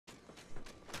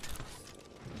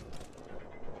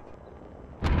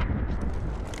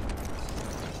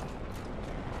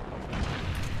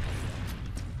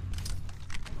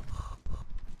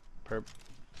Perp.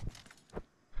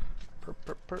 Perp,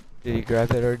 perp, perp. Did you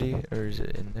grab it already, or is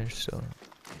it in there still?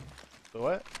 The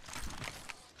what?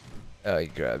 Oh, you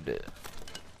grabbed it.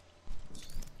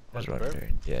 I was What, the perp?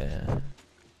 wondering. Yeah.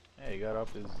 Yeah, he got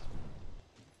off his.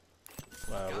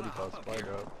 What do you call it? Supply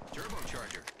drop.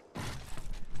 Turbocharger.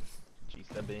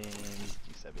 G7,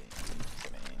 G7,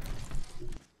 G7.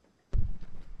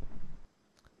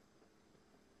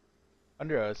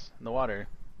 Under us, in the water.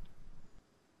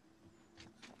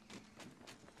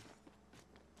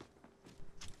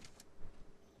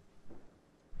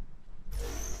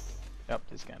 Yep,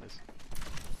 this Candace.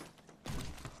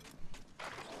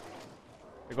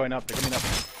 They're going up, they're coming up.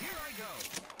 Here I go.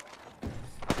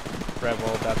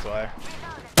 Rebel, that's why.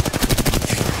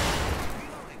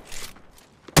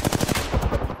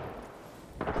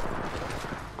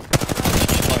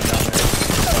 Going down there.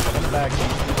 In the back,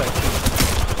 he's back.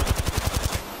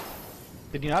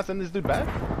 Did you not send this dude back?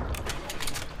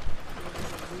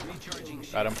 Recharging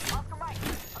Got him.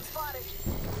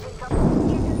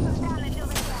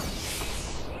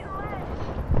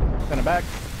 Send him back.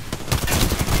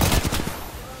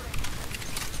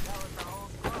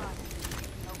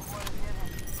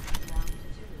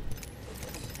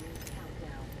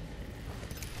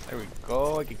 There we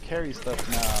go, I can carry stuff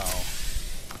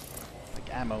now.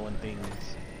 Like ammo and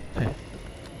things.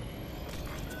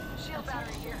 Shield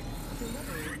battery here.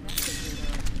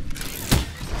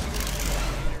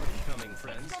 coming,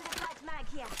 friends. Extended light mag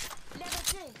here. Level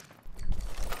 3.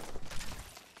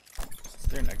 Is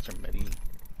there an extra medi?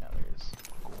 Yeah, there is.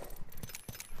 Cool.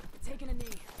 Taking a knee.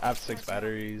 I have 6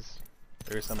 batteries.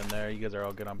 There's some in there. You guys are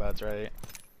all good on bats, right?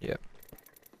 Yep.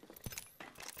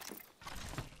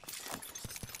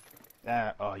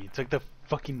 Yeah. Oh, you took the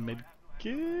fucking mid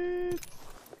kits.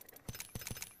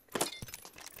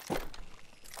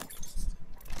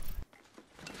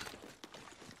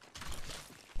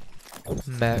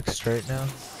 Maxed right now.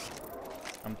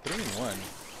 I'm 3-1.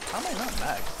 How am I not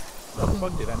max? The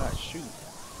fuck did I not shoot?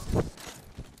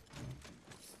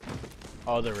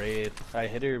 Oh, the raid. I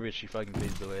hit her, but she fucking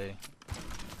phased away.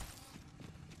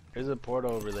 There's a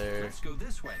portal over there. Let's go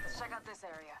this way. Let's check out this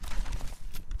area.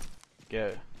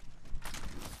 Yeah.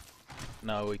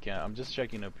 No, we can't. I'm just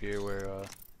checking up here where,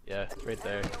 yeah, it's right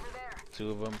there. Over there.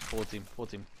 2 of them. Full team. Full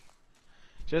team.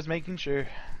 Just making sure.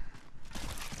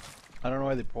 I don't know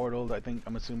why they portaled.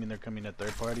 I'm assuming they're coming at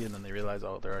third party and then they realize,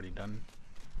 oh, they're already done.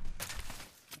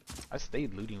 I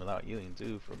stayed looting without healing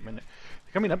too for a minute.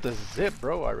 They're coming up the zip,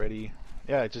 bro, already.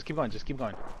 Yeah, just keep going. Just keep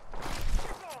going.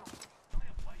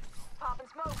 Pop and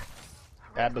smoke.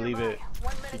 I believe it.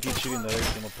 1 If you minute keep to shooting, the close.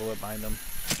 other team will pull up behind them.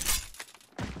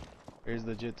 Here's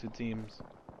legit 2 teams.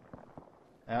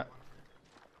 Yeah.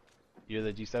 You're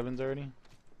the G7s already?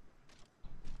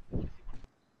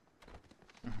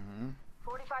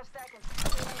 45 seconds.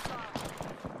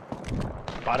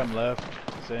 Bottom left,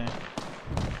 say.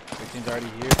 Their team's already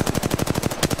here.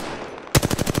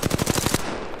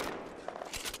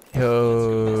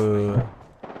 Yo.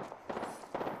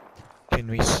 Can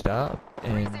we stop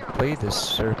and play this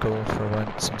circle for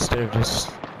once instead of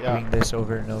just Yeah. doing this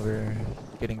over and over,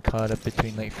 getting caught up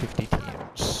between like 50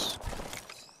 teams?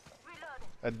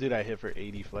 That dude I hit for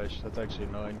 80 flesh. That's actually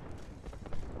annoying.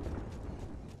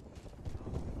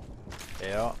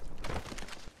 Yeah.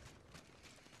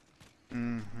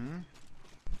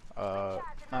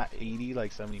 Not 80, like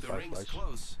The 75 ring's flesh.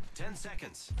 close. 10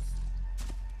 seconds.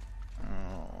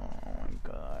 Oh my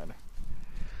god.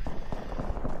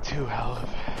 2 health.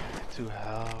 2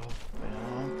 health.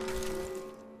 Yeah.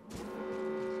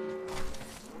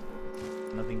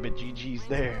 Nothing but GG's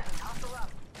there.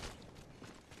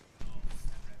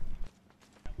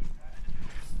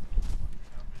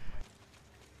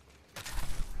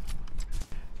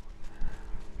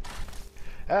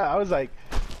 Yeah, I was like,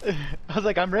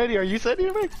 I'm ready. Are you sending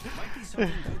me? Might be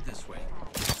something good this way.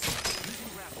 Using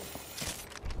grapple.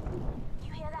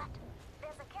 You hear that?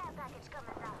 There's a care package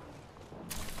coming now.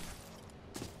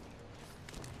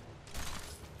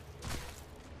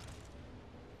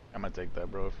 I'm gonna take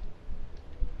that, bro.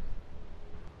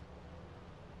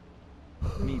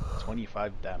 Need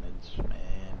 25 damage,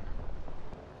 man.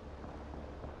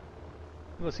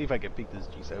 Let's see if I can pick this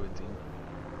G17.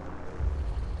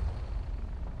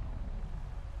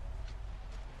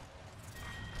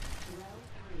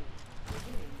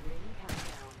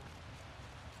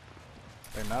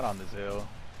 They're not on this hill.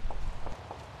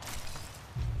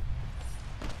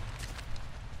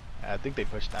 I think they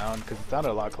pushed down because it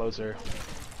sounded a lot closer.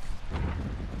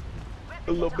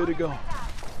 A little bit ago.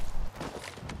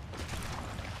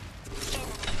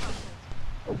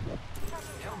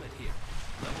 Helmet here.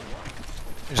 Level 1.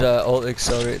 There's a alt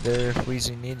Excel right there if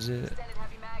Weezy needs it. Extended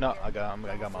heavy mag No, I got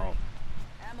my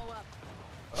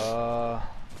ult.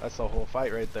 That's the whole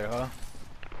fight right there, huh?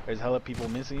 There's hella people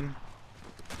missing.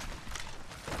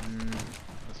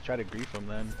 Let's try to grief them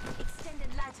then. Extended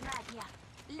large mag here.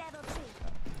 Level 3.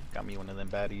 Got me one of them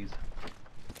baddies.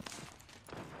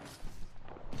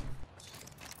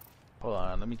 Hold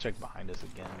on, let me check behind us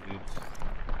again, dude.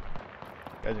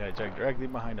 Guys gotta check directly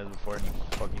behind us before any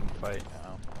fucking fight.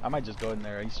 I might just go in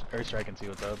there, airstrike and see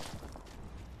what's up.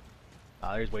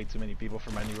 There's way too many people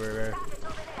from anywhere.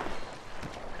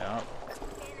 Yeah.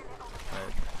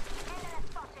 Right.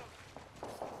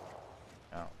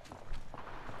 Yeah.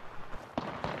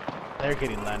 They're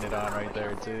getting landed on right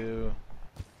there too.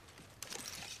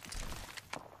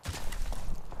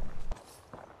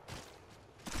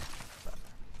 I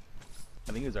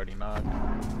think he was already knocked.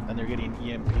 And they're getting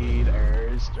EMP'd,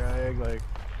 airstrike, like...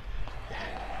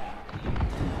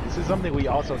 This is something we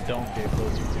also don't get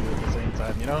closer to at the same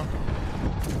time, you know?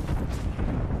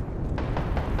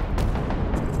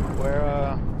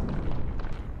 Where,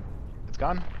 it's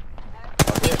gone?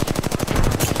 Fuck it.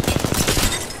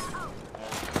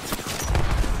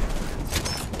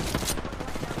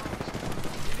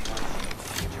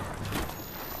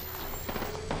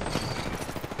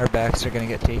 Our backs are gonna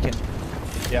get taken.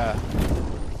 Yeah.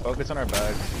 Focus on our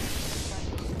backs.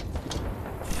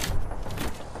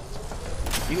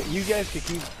 You guys could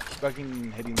keep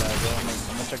fucking hitting that as well. I'm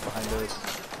gonna check behind us.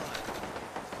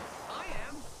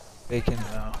 Bacon.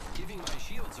 No. Giving my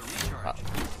shields a recharge.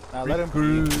 Now let him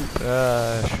breathe.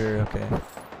 Sure, okay.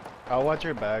 I'll watch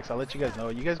your backs. I'll let you guys know.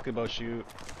 You guys could both shoot.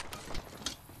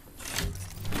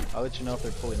 I'll let you know if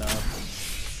they're pulling up.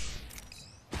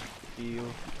 Heal.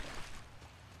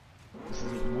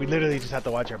 We literally just have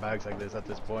to watch our backs like this at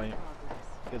this point.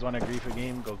 You guys want to grief a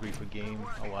game? Go grief a game.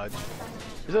 I'll watch.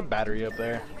 There's a battery up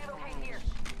there.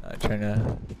 Trying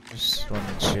to just want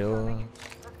to chill.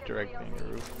 Directing the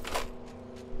roof.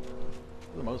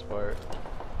 For the most part.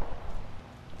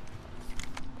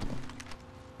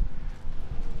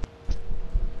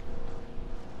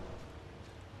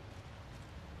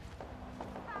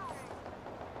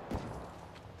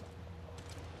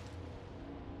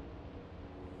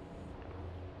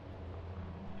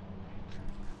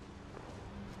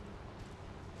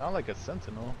 Sound like a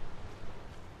sentinel.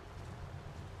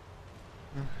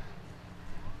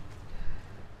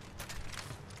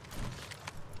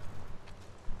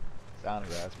 Sound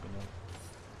rasping up.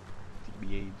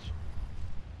 TBH.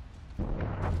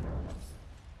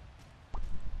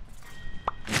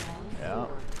 Yeah.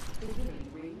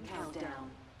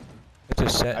 It's a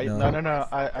sentinel. No.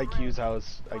 IQ's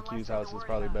house. IQ's house is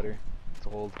probably better to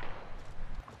hold.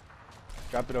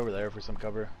 Drop it over there for some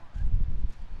cover.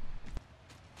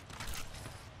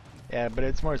 Yeah, but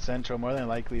it's more central. More than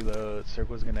likely, the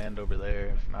circle's gonna end over there.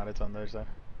 If not, it's on the other side.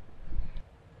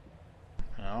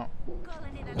 No.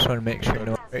 Just want to make sure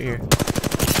no right here.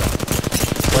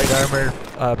 White armor,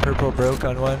 purple broke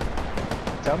on one.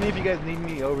 Tell me if you guys need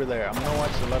me over there. I'm gonna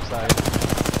watch the left side.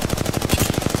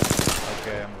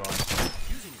 Okay, I'm going.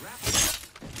 Using rapid.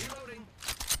 Reloading.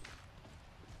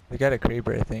 We got a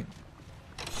creeper, I think.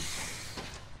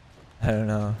 I don't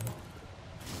know.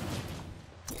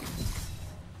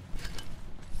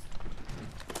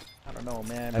 I don't know,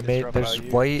 man. I made there's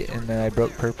white and then I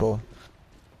broke purple.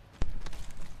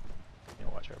 You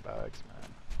know, watch our backs, man.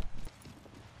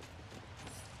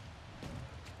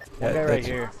 Yeah, One guy right that's-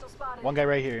 here. One guy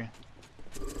right here.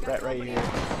 Right here.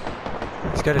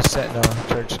 He's got a sentinel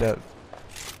charged up.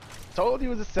 Told you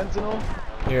it was a sentinel.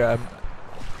 Here,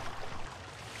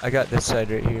 I got this side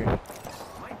right here.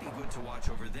 Might be good to watch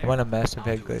over there. I want a massive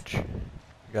head glitch.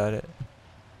 Got it.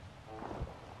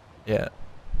 Yeah.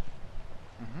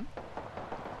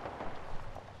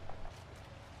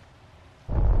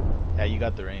 Yeah, you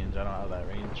got the range. I don't have that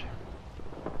range.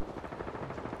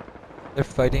 They're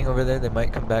fighting over there. They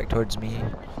might come back towards me.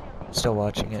 Still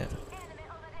watching it.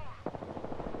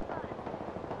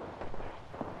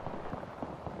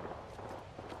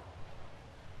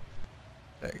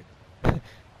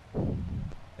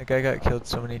 That guy got killed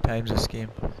so many times this game.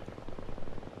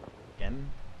 Again?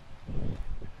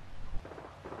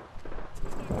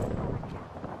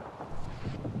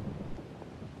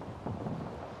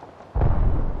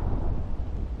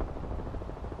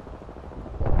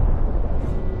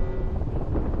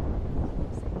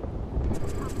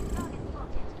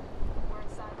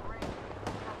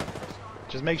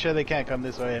 Just make sure they can't come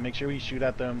this way, and make sure we shoot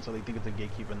at them so they think it's a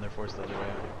gatekeeper and they're forced the other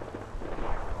way.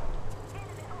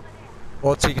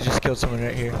 Waltzy just killed someone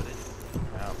right here.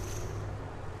 Yeah.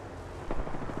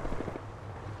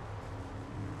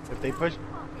 If they push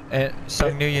And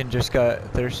Sung Nguyen just got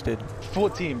thirsted. full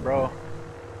team, bro.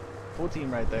 Full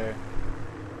team right there.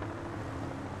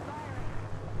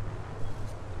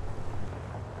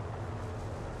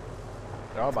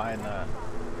 They're all behind that.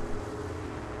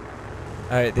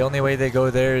 Alright, the only way they go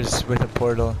there is with a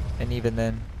portal, and even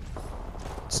then,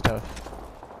 it's tough.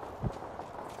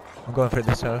 I'm going for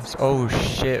this house. Oh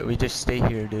shit, we just stay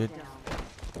here, dude.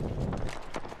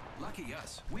 Lucky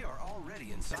us. We are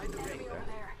already inside the ring.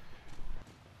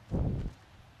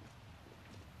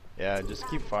 Yeah, just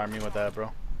keep farming with that,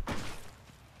 bro.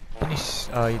 Can you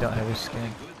oh, you don't have a skin.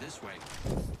 Good this way.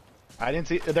 I didn't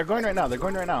see. They're going right now. They're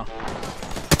going right now.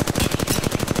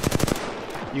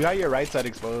 You got your right side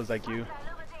exposed, like you.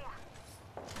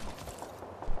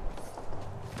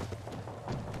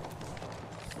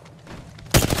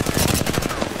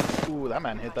 Ooh, that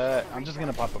man hit that. I'm just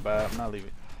gonna pop a bat. I'm not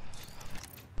leaving.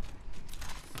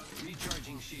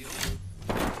 Recharging shield.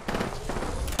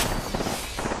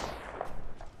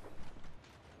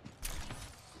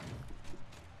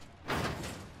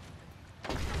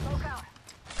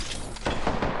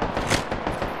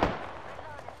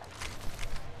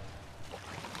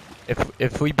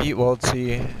 If we beat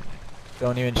Waltzy,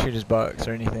 don't even shoot his box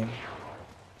or anything. On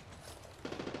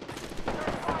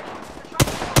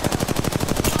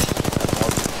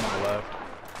the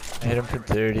left. I hit him for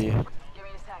 30.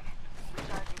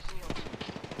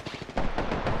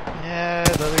 Yeah,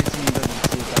 the other team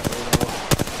doesn't see it that way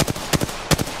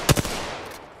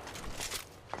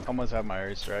though. Almost have my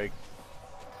airstrike.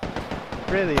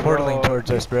 Really, Portaling bro?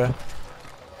 towards us, bro.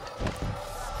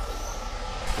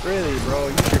 Really, bro?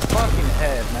 Use your fucking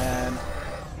head, man.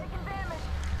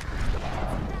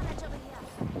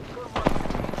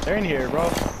 They're in here, bro.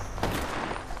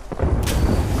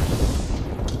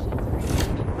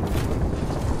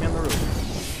 In the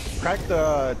roof. Crack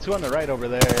the two on the right over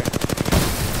there.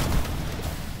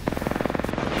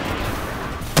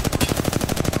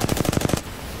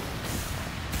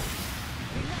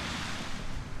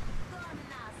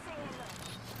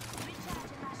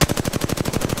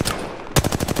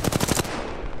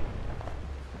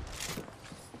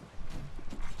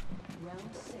 Round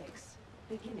 6,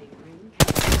 beginning ring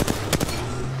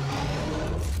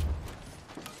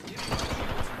Give my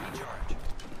shields a recharge.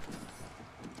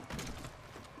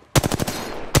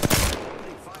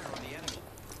 Opening fire on the enemy.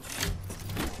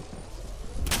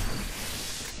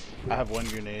 I have one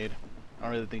grenade. I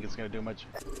don't really think it's gonna do much.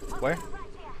 Where?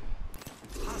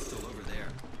 Hostile over there.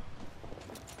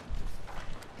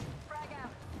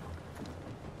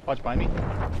 Watch behind me.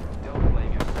 Don't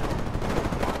blame yourself.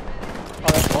 Oh,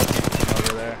 that's both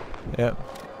over there. Yep.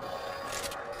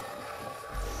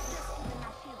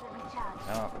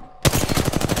 Oh.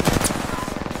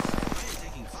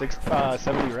 Taking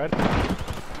 70 red.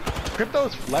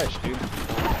 Crypto's flesh, dude.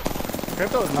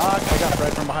 Crypto's knocked. I got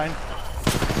Fred from behind.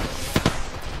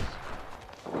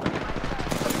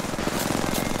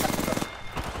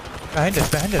 Behind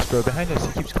us, bro. Behind us.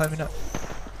 He keeps climbing up.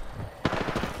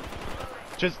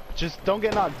 Just don't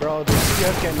get knocked, bro. The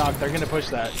CS get knocked. They're gonna push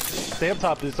that. Stay up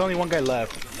top. There's only one guy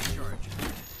left. recharge.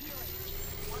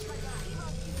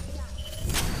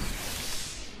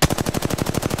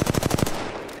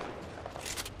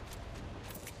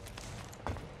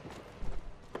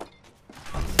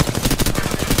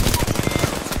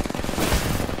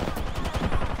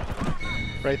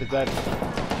 Wraith is dead.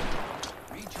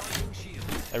 Recharging shield.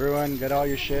 Everyone, get all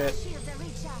your shit.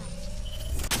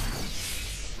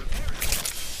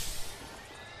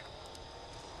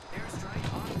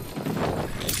 Airstrike on.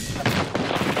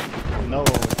 No,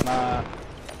 it's not.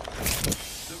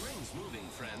 The ring's moving,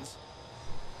 friends.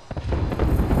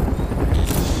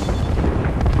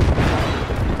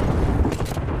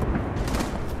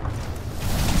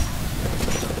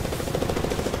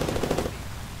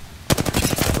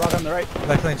 Rock on the right.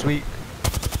 Lifeline's weak.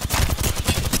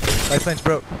 Lifeline's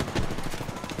broke.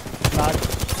 Knock.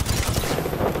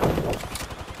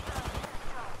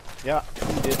 Yeah,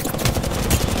 he did.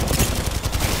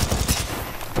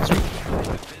 Sweet.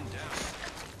 Been down.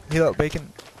 Heal out,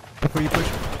 Bacon. Before you push.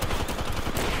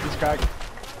 He's cracked.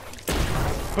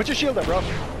 Put your shield up, bro.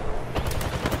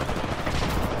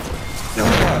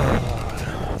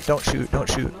 Don't shoot. Don't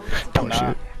shoot. Don't Nah.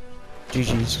 shoot.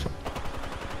 GG's.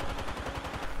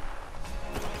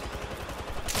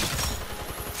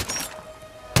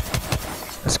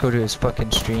 Let's go to his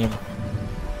fucking stream.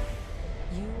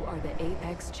 You are the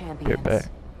Apex champions. Get back.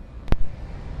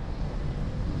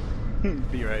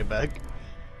 Be right back.